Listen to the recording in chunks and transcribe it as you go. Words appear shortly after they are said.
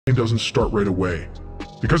doesn't start right away.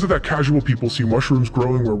 Because of that, casual people see mushrooms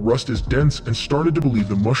growing where rust is dense and started to believe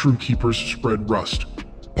the mushroom keepers spread rust.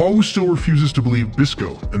 Pawu still refuses to believe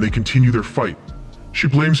Bisco, and they continue their fight. She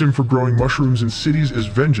blames him for growing mushrooms in cities as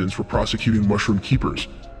vengeance for prosecuting mushroom keepers.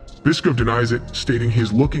 Bisco denies it, stating he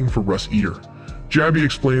is looking for Rust Eater. Jabby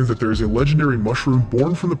explains that there is a legendary mushroom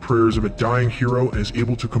born from the prayers of a dying hero and is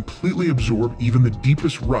able to completely absorb even the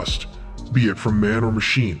deepest rust, be it from man or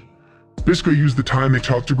machine. Bisco used the time they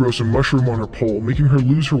talked to grow some mushroom on her pole, making her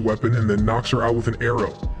lose her weapon and then knocks her out with an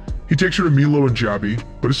arrow. He takes her to Milo and Jabby,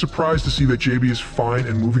 but is surprised to see that Jabby is fine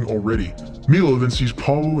and moving already. Milo then sees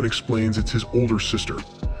Pawu and explains it's his older sister.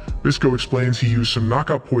 Bisco explains he used some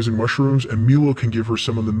knockout poison mushrooms and Milo can give her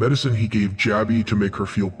some of the medicine he gave Jabby to make her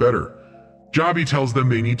feel better. Jabby tells them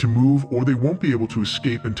they need to move or they won't be able to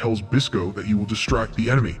escape and tells Bisco that he will distract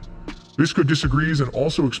the enemy. Bisco disagrees and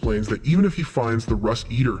also explains that even if he finds the Rust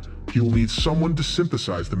Eater, he will need someone to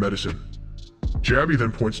synthesize the medicine. Jabby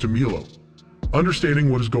then points to Milo.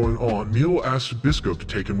 Understanding what is going on, Milo asks Bisco to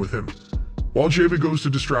take him with him. While Jabby goes to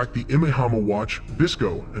distract the Imehama watch,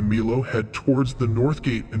 Bisco and Milo head towards the north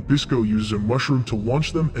gate and Bisco uses a mushroom to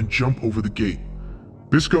launch them and jump over the gate.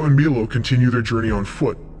 Bisco and Milo continue their journey on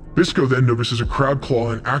foot. Bisco then notices a crab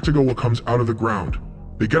claw and Actigola comes out of the ground.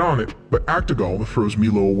 They get on it, but Actigola throws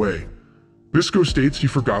Milo away. Bisco states he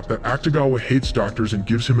forgot that Actigola hates doctors and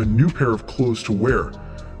gives him a new pair of clothes to wear.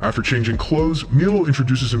 After changing clothes, Milo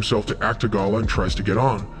introduces himself to Actigola and tries to get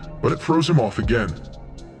on, but it throws him off again.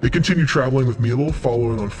 They continue traveling with Milo,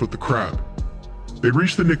 following on foot the crab. They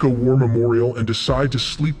reach the Nico War Memorial and decide to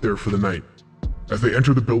sleep there for the night. As they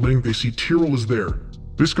enter the building, they see Tyrell is there.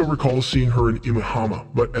 Bisco recalls seeing her in Imehama,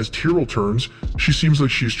 but as Tyrell turns, she seems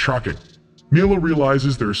like she is choking. Milo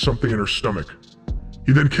realizes there is something in her stomach.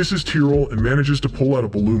 He then kisses Tyrell and manages to pull out a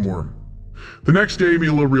balloon worm. The next day,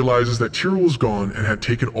 Milo realizes that Tyrell is gone and had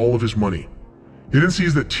taken all of his money. He then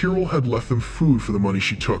sees that Tyrell had left them food for the money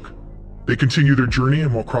she took. They continue their journey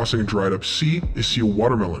and while crossing a dried up sea, they see a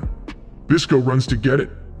watermelon. Bisco runs to get it,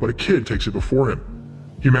 but a kid takes it before him.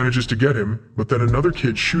 He manages to get him, but then another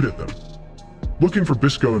kid shoots at them. Looking for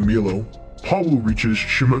Bisco and Milo, Pawu reaches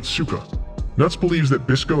Shimotsuka. Nuts believes that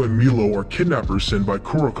Bisco and Milo are kidnappers sent by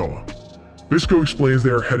Kurokawa. Bisco explains they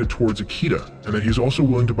are headed towards Akita and that he is also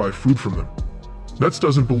willing to buy food from them. Nuts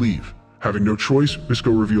doesn't believe. Having no choice,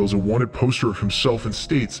 Bisco reveals a wanted poster of himself and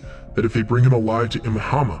states that if they bring him alive to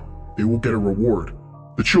Imehama, they will get a reward.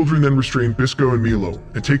 The children then restrain Bisco and Milo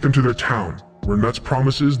and take them to their town, where Nuts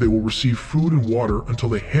promises they will receive food and water until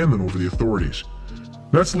they hand them over the authorities.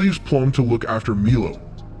 Nuts leaves Plum to look after Milo.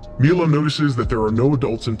 Milo notices that there are no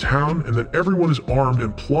adults in town and that everyone is armed,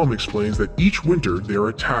 and Plum explains that each winter they are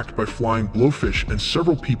attacked by flying blowfish and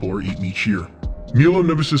several people are eaten each year. Milo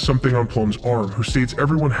notices something on Plum's arm, who states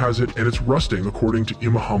everyone has it and it's rusting according to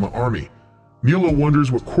Imehama Army. Milo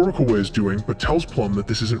wonders what Kurokawa is doing but tells Plum that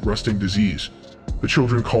this isn't rusting disease. The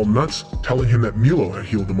children call Nuts, telling him that Milo had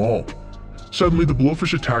healed them all. Suddenly the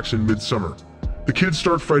blowfish attacks in midsummer. The kids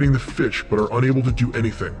start fighting the fish but are unable to do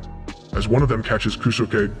anything. As one of them catches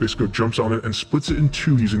Kusoke, Bisco jumps on it and splits it in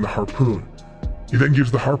two using the harpoon. He then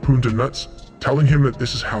gives the harpoon to Nuts, telling him that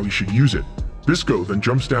this is how he should use it. Bisco then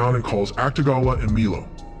jumps down and calls Actigola and Milo.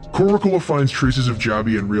 Kurokawa finds traces of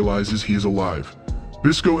Jabby and realizes he is alive.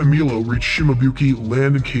 Bisco and Milo reach Shimabuki,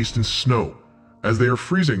 land encased in snow. As they are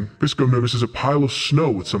freezing, Bisco notices a pile of snow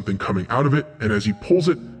with something coming out of it, and as he pulls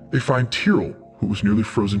it, they find Tyrell, who was nearly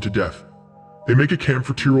frozen to death. They make a camp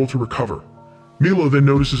for Tyrell to recover. Milo then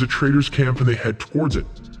notices a trader's camp and they head towards it.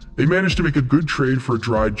 They manage to make a good trade for a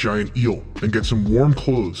dried giant eel and get some warm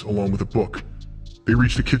clothes along with a book. They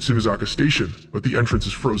reach the Kitsumizaka station, but the entrance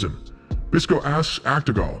is frozen. Bisco asks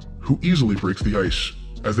Actigola, who easily breaks the ice.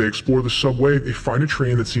 As they explore the subway, they find a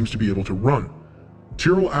train that seems to be able to run.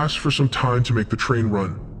 Tyrell asks for some time to make the train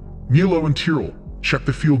run. Milo and Tyrell check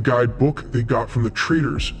the field guide book they got from the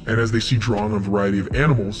traders, and as they see drawing on a variety of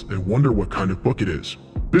animals, they wonder what kind of book it is.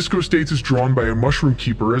 Bisco states it's drawn by a mushroom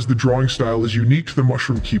keeper as the drawing style is unique to the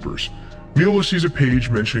mushroom keepers. Milo sees a page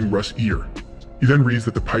mentioning Rust Eater. He then reads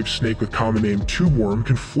that the pipe snake with common name tube worm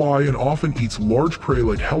can fly and often eats large prey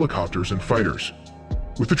like helicopters and fighters.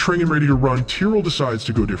 With the train ready to run, Tyrell decides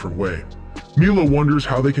to go a different way. Milo wonders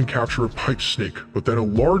how they can capture a pipe snake, but then a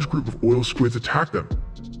large group of oil squids attack them.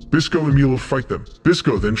 Bisco and Milo fight them.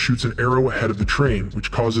 Bisco then shoots an arrow ahead of the train,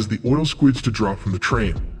 which causes the oil squids to drop from the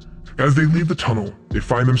train. As they leave the tunnel, they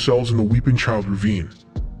find themselves in the Weeping Child Ravine.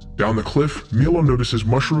 Down the cliff, Milo notices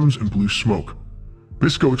mushrooms and blue smoke.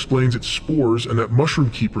 Bisco explains it's spores and that mushroom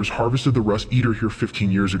keepers harvested the Rust Eater here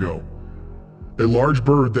 15 years ago. A large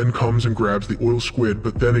bird then comes and grabs the oil squid,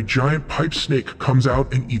 but then a giant pipe snake comes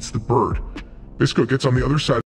out and eats the bird. Bisco gets on the other side